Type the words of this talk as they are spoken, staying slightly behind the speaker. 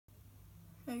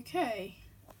Okay.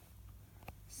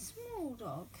 Small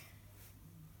dog.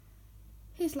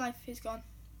 His life is gone.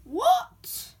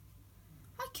 What?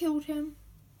 I killed him.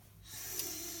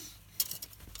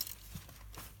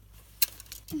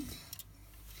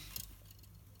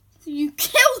 You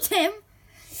killed him?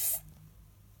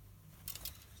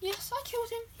 Yes, I killed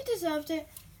him. He deserved it.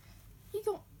 He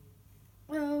got...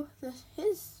 Well, that's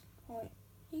his point.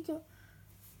 He got...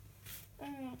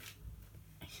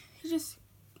 he just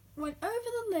went over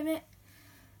the limit,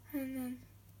 and then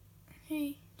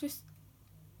he just...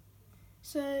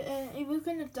 So, he was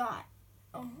going to die.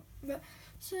 But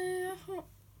so I thought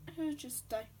he would just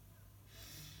die.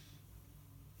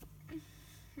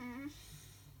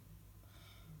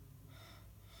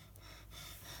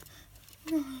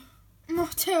 No, I'm a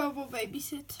terrible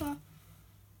babysitter.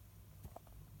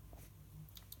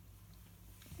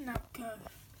 Now go.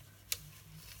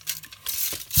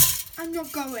 I'm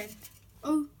not going.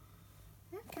 Oh,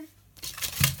 okay.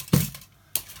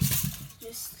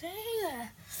 Just stay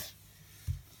there.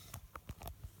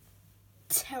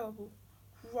 Terrible,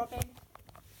 Robin.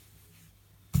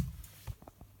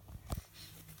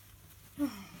 You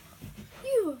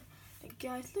were the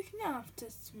guys looking after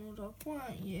Small Dog,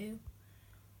 weren't you?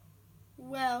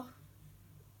 Well,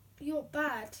 you're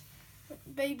bad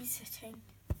at babysitting.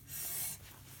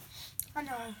 I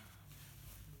know.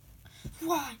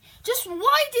 Why? Just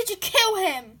why did you kill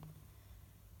him?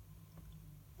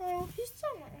 Oh, he's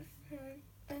someone.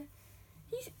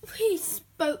 He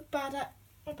spoke bad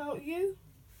about you,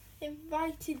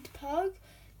 invited Pug,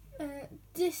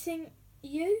 dissing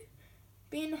you,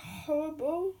 being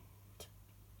horrible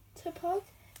to Pug,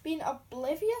 being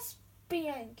oblivious,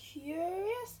 being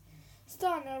curious,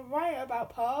 starting to write about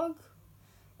Pug,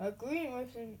 agreeing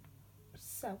with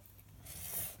himself.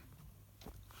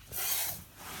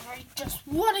 I just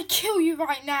want to kill you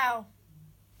right now.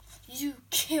 You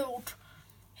killed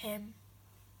him.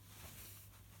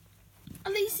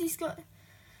 At least he's got,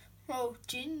 well,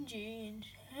 Gingy and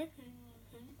heaven.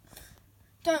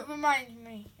 Don't remind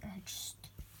me.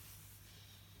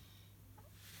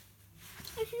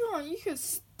 If you want, you could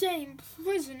stay in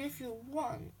prison if you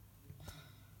want.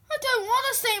 I don't want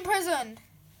to stay in prison.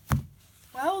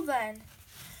 Well then,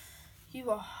 you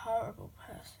are a horrible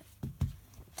person.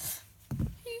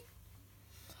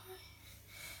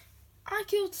 I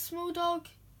killed a Small Dog.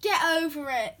 Get over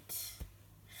it.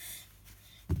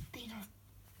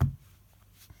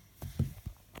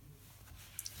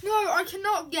 No, I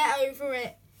cannot get over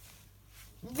it.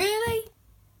 Really?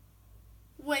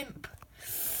 Wimp.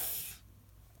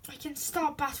 I can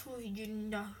start battle with you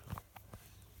now.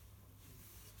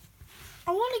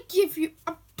 I want to give you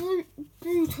a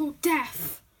brutal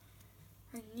death.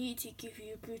 I need to give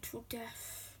you a brutal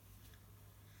death.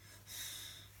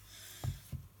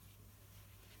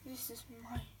 This is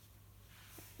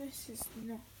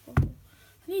not possible.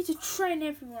 I need to train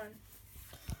everyone.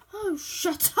 Oh,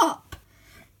 shut up,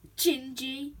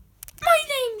 Gingy. My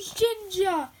name's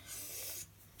Ginger.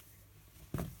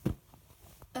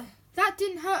 That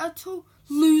didn't hurt at all,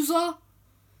 loser.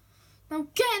 Now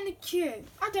get in the queue.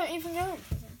 I don't even go in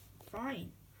prison.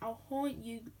 Fine, I'll haunt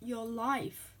you your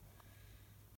life.